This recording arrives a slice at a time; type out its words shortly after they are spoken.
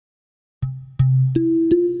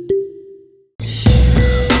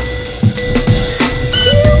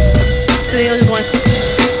Daniel's just going.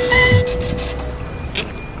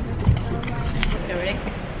 Okay, ready?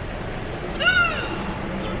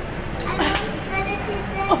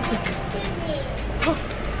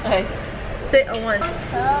 Okay. Sit on one.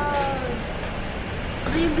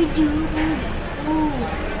 Baby, do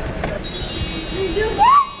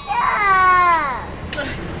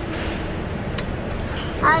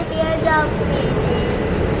I hear the baby.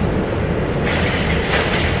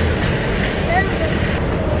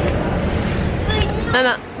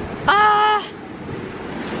 No. Ah!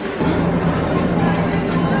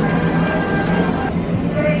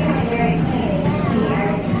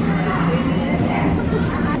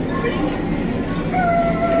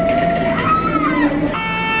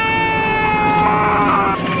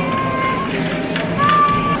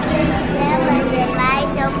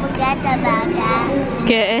 Don't forget about that.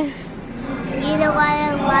 Okay. You don't want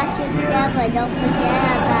to wash your camera. Don't forget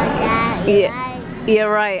about that. Yeah. Right?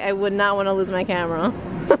 You're right. I would not want to lose my camera.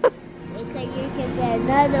 Because you should get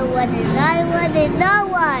another one, another one,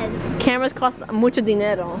 another one. Cameras cost mucho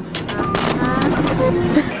dinero.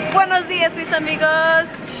 Buenos días, mis amigos.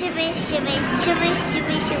 Shimmy, shimmy, shimmy,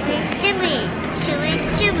 shimmy, shimmy, shimmy, shimmy,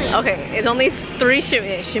 shimmy. Okay, it's only 3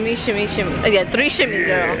 shimmy. Shimmy. Yeah, 3 shimmies,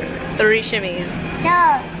 girl. 3 shimmies.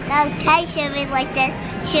 No, 10 shimmy like this.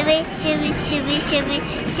 Shimmy, shimmy, shimmy, shimmy,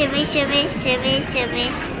 shimmy, shimmy, shimmy,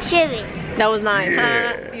 shimmy, shimmy. That was 9.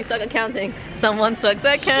 Huh? You suck at counting. Someone sucks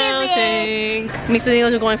at counting. Mis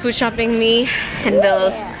amigos are going food shopping. Me and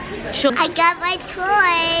those children. I got my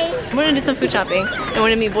toy. We're gonna do some food shopping, and we're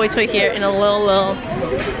gonna meet Boytoy here in a little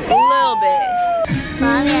bit.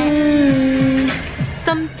 Mommy.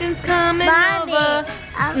 Something's coming Mommy. over.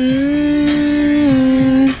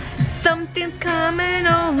 Something's coming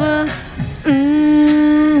over.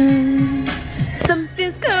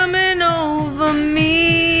 Something's coming over me.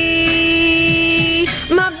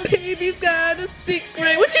 My baby's got a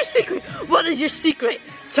secret. What's your secret? What is your secret?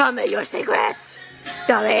 Tell me your secret.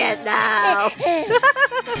 Tell me it now.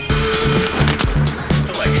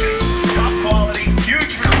 Selection, top quality,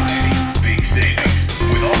 huge variety, big savings.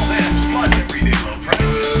 With all this, plus everyday low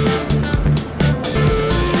prices.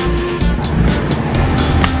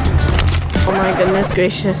 Oh my goodness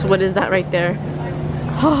gracious, what is that right there?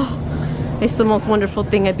 Oh, it's the most wonderful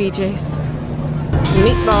thing at BJ's.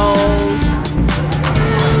 Meatballs.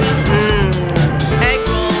 Egg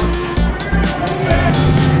rolls.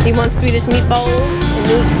 You want Swedish meatballs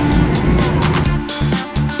and meat?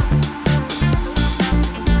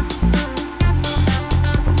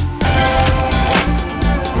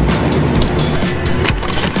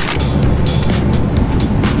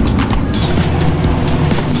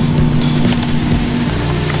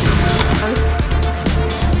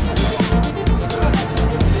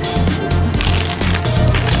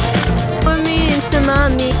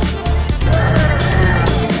 Mommy.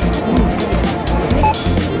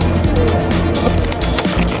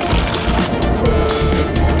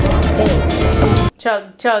 Chug,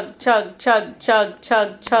 chug, chug, chug, chug,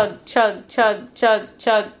 chug, chug, chug, chug, chug,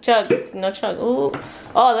 chug, chug. No chug. Ooh.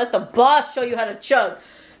 Oh, let the boss show you how to chug.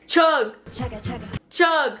 Chug. Chug, chug,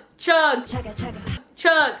 chug, chug, chug,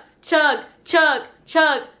 chug, chug, chug,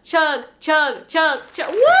 chug, chug, chug, chug, chug.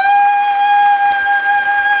 Woo!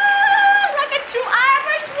 True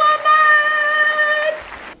Irish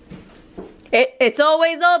woman! It's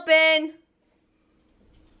always open!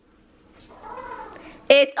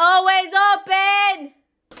 It's always open!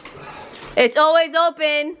 It's always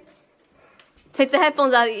open! Take the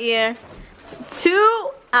headphones out of your ear.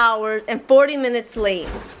 2 hours and 40 minutes late.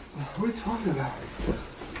 What are you talking about?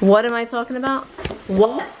 What am I talking about?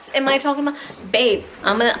 What am I talking about? Babe,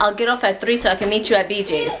 I'll get off at 3 so I can meet you at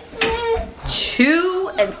BJ's.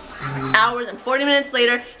 2 hours and 40 minutes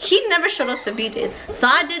later, he never showed us to BJ's. So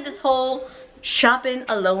I did this whole shopping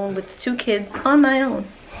alone with 2 kids on my own.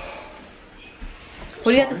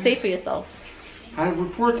 What do you have to say for yourself? I have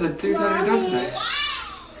reports of things that I done today.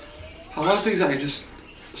 A lot of things I just,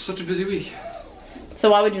 such a busy week.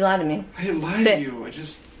 So why would you lie to me? I didn't lie to you, I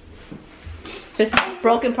just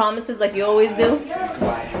broken promises like you always do?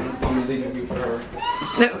 Goodbye. I'm leaving you forever.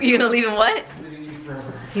 No, you're gonna leave him what? Leaving you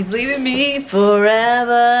forever. He's leaving me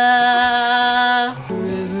forever.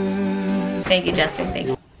 Thank you, Justin. Thank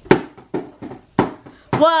you.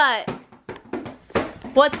 What?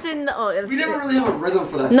 What's in the... Oh, We never really have a rhythm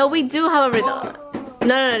for that. No, we do have a rhythm.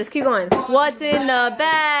 No, just keep going. What's in the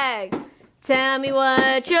bag? Tell me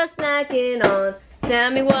what you're snacking on. Tell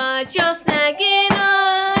me what you're snacking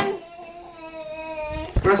on.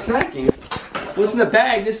 We're not snacking. What's in the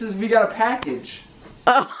bag? We got a package.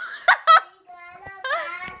 Oh.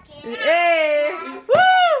 Hey.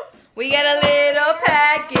 Woo! We got a little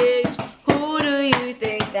package. Who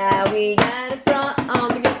we got it from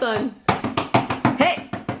the good son. Hey!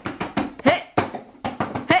 Hey!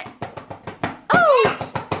 Hey! Oh!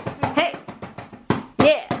 Hey!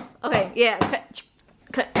 Yeah! Okay, yeah. Cut.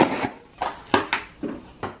 Cut.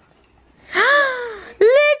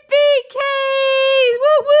 Lippy case!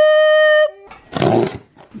 Woo woo!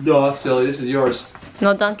 No, silly. This is yours.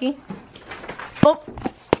 No donkey? Oh!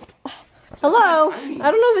 Hello? I don't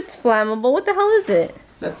know if it's flammable. What the hell is it?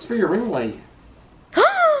 That's for your ring light.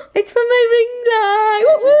 It's for my ring light!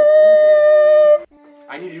 Woo woo!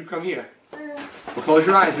 I need you to come here. Well, close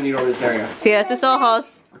your eyes when you go to this area. Cierra tus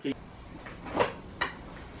ojos. Okay.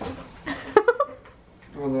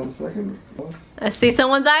 Hold on a second. I see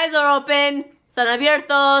someone's eyes are open. Están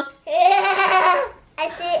abiertos. I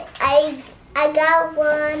got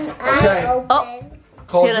one Okay. eye open. Oh.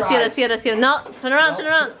 Close Cierra, your cierra, eyes. cierra, cierra. No, turn around, turn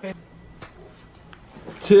around.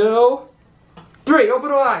 2, 3. Open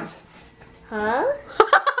your eyes. Huh?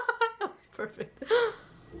 That was perfect.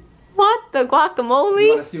 What the You want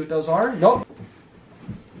guacamole? to see what those are? Nope.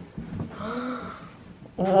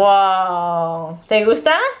 Wow. ¿Te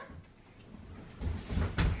gusta?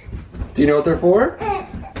 Do you know what they're for?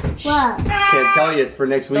 What? Can't tell you. It's for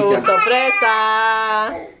next Tu weekend.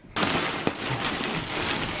 sorpresa.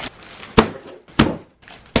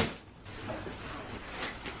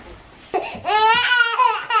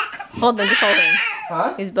 Hold on, just hold him.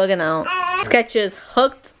 Huh? He's bugging out. Skechers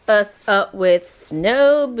hooked us up with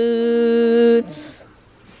snow boots.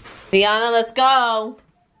 Ziana, let's go.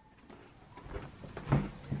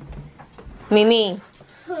 Mimi.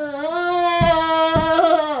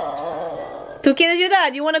 ¿Tú quieres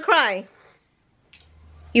llorar? You want to cry?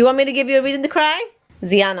 You want me to give you a reason to cry?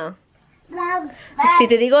 Ziana. Si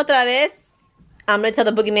te digo otra vez, I'm going to tell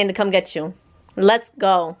the boogeyman to come get you. Let's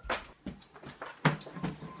go.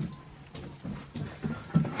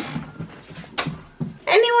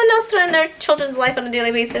 Anyone else doing their children's life on a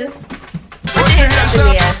daily basis? Put your hands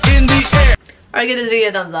up in the air. Or give this video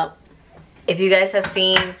a thumbs up. If you guys have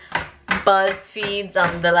seen BuzzFeed's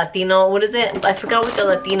the Latino, what is it? I forgot what the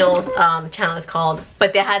Latino channel is called.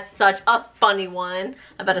 But they had such a funny one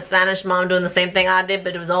about a Spanish mom doing the same thing I did,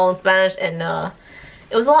 but it was all in Spanish, and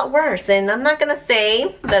it was a lot worse. And I'm not gonna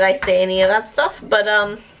say that I say any of that stuff, but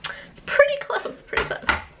it's pretty close, pretty close.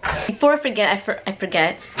 Before I forget, I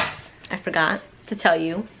forgot to tell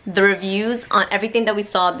you the reviews on everything that we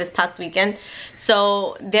saw this past weekend.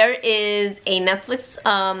 So there is a Netflix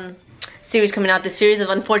series coming out, the series of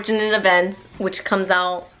unfortunate events, which comes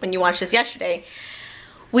out when you watched this yesterday.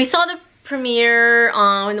 We saw the premiere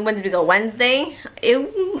on, when did we go? Wednesday.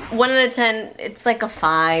 1 out of 10, it's like a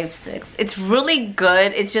 5, 6. It's really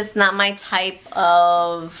good. It's just not my type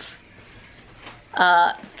of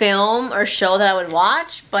film or show that I would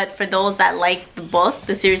watch, but for those that like the book,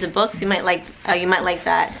 the series of books, you might like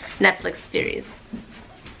that Netflix series.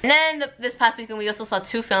 And then this past weekend we also saw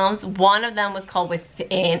 2 films. One of them was called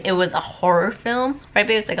Within. It was a horror film, right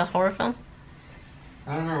babe? It's like a horror film.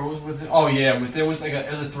 I don't know. What was it? Oh yeah, it was like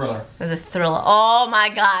it was a thriller. It was a thriller. Oh my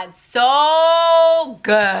god, so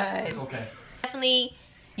good. It's okay. Definitely,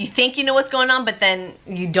 you think you know what's going on, but then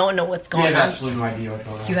you don't know what's going on. You have absolutely no idea what's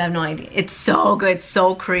going on. You have no idea. It's so good,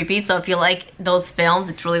 so creepy. So if you like those films,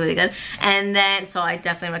 it's really, really good. And then, so I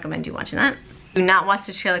definitely recommend you watching that. Do not watch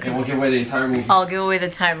the trailer. And we'll give away the entire movie. I'll give away the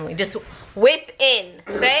entire movie. Just Within,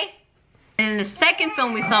 okay? And the second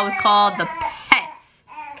film we saw was called The Pets.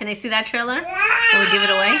 Can they see that trailer? Will we give it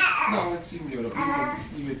away? No, you can give it up.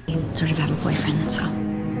 You sort of have a boyfriend, so.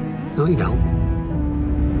 No, you don't.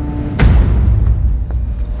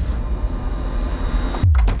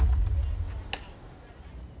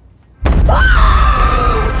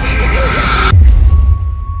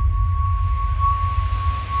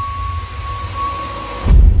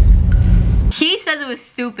 He says it was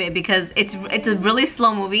stupid because it's a really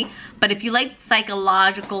slow movie, but if you like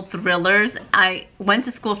psychological thrillers, I went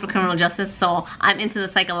to school for criminal justice, so I'm into the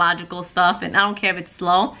psychological stuff, and I don't care if it's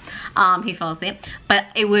slow. He fell asleep, but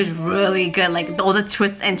it was really good. Like all the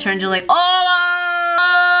twists and turns, you're like, oh,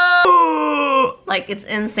 like it's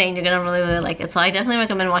insane. You're gonna really, really like it. So I definitely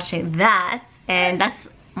recommend watching that, and that's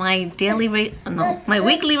my my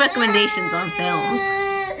weekly recommendations on films.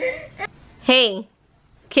 Hey,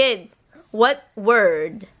 kids. What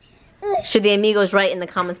word should the amigos write in the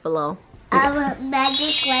comments below?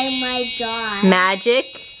 Magic like my jaw. Magic?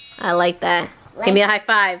 I like that. Give me a high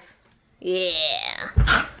five. Yeah.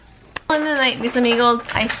 In the night, mis amigos,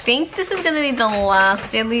 I think this is gonna be the last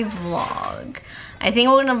daily vlog. I think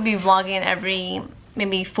we're gonna be vlogging every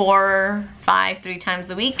maybe 4, 5, 3 times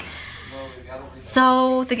a week.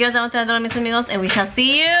 So, te quiero dar mis amigos, and we shall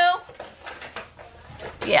see you.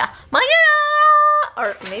 Yeah. Mañana!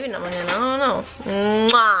 Or maybe not mañana, I don't know.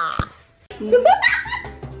 Mwah.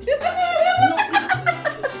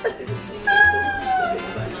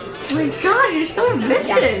 Oh my god, you're so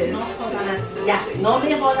vicious. Ya, no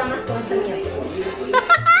me joda más con esa mierda.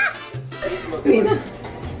 Mira,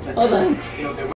 hold on.